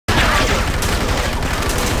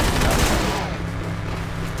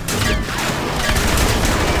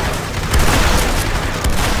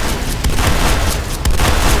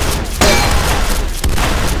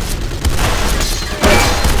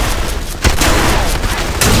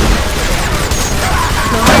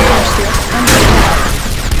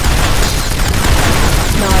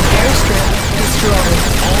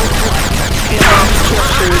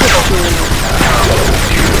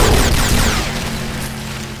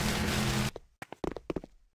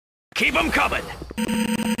Keep 'em coming!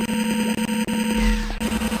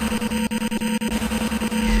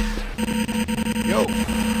 Yo!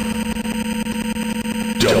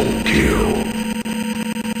 Double kill.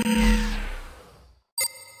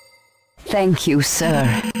 Thank you,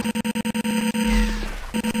 sir.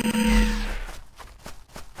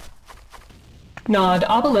 Nod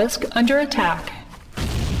obelisk under attack.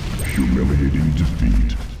 Humiliating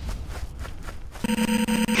defeat.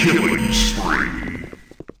 Killing spree.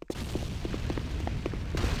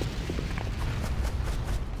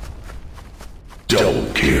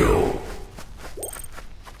 Double kill.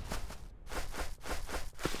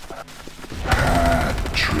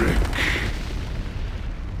 Hat trick.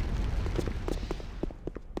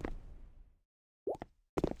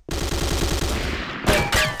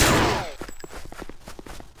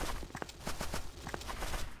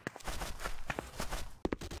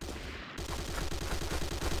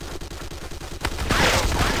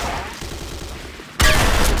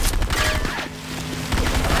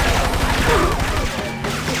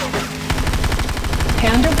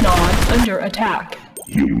 Hand of Nod under attack.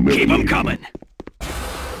 Keep 'em coming!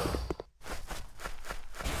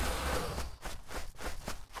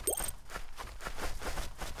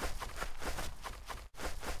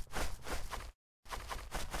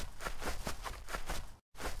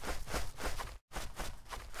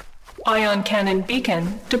 Ion cannon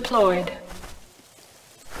beacon deployed.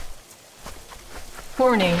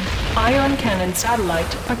 Warning, ion cannon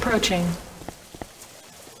satellite approaching.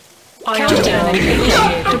 Ion cannon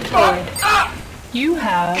beacon deployed. You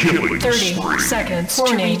have 30 seconds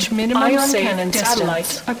to reach minimum ion cannon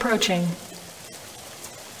satellite approaching.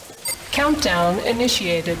 Countdown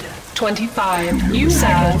initiated. 25. You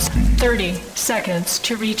have 30 seconds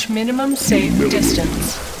to reach minimum safe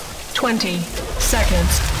distance. 20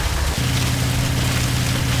 seconds.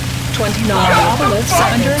 29 obelisk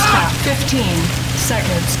under attack. 15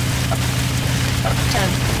 seconds. 10.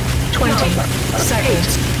 20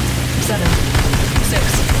 seconds. 7. 6.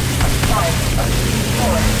 5.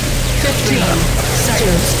 4. 15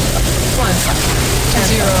 seconds. 1.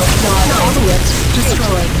 0. Obelisk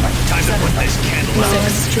destroyed. Time to put this candle out.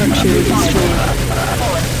 6. Structure destroyed.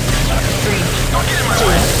 4. 3.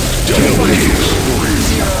 2.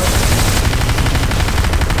 0.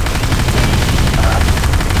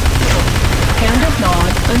 Hand of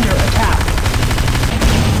Nod under attack.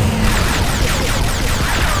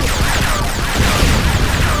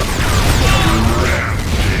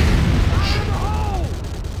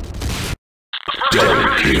 Double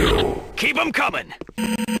kill. Keep 'em coming!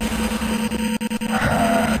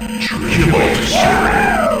 Triple kill.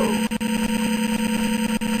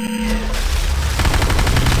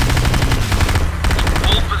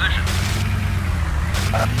 Hold position.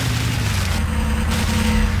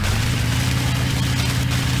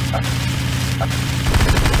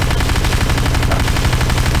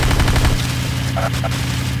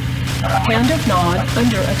 Hand of Nod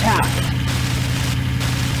under attack.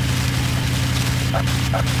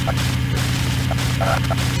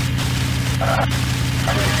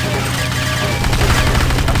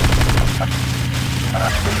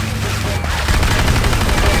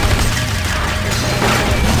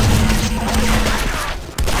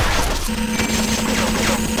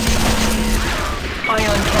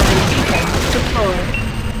 Ion cannon beacon deployed.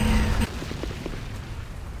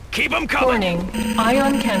 Keep 'em coming! Warning,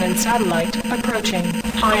 ion cannon satellite approaching.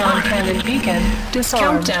 Ion cannon beacon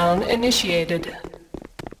disarmed. Countdown initiated.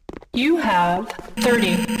 You have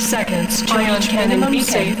 30 seconds to ion cannon beacon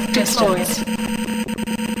safe distance.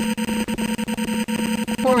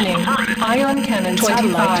 Warning, ion cannon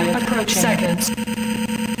satellite approaching. Seconds.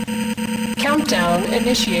 Countdown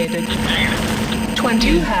initiated. 20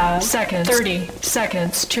 you have seconds. 30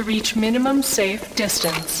 seconds to reach minimum safe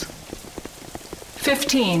distance.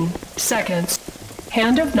 15 seconds.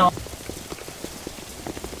 Hand of Nod.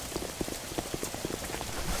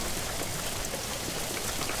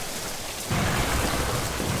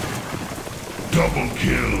 Double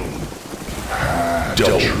kill.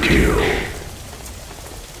 Double kill.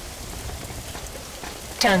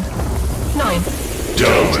 10, 9,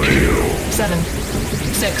 Double kill. 7,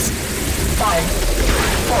 6, 5,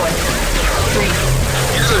 4, 3,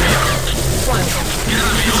 2, 1,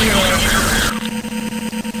 0.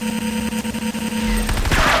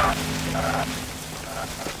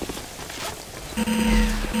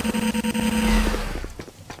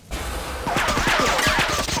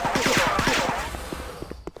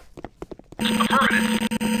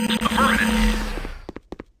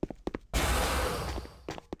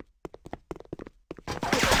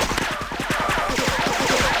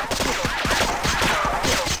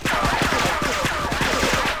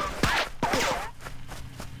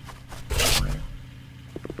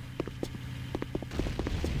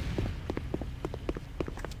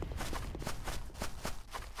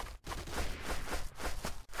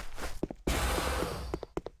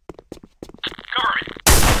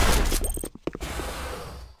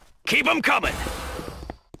 Keep them coming.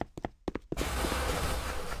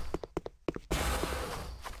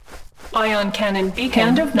 Ion cannon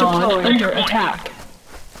beacon deployed under attack.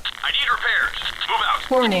 I need repairs. Move out.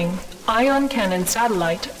 Warning. Ion cannon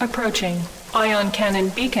satellite approaching. Ion cannon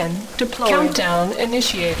beacon deployed. Countdown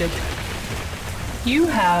initiated. You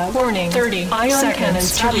have, warning, 30 ion cannon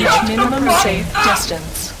satellite minimum safe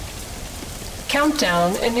distance.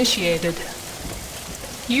 Countdown initiated.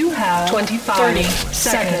 You have 30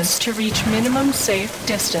 seconds to reach minimum safe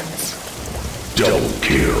distance. Double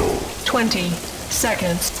kill. 20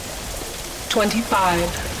 seconds. 25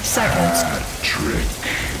 seconds. Trick.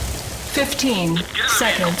 15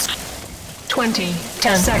 seconds. 20,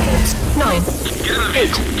 10 seconds. 9,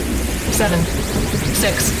 8, 7,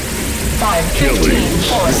 6, 5, 15,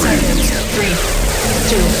 4 seconds. 3,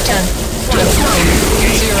 2, 10, 1, 9,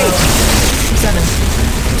 0, 7,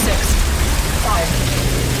 6, 5,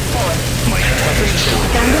 4, 3.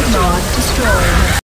 End of node destroyed.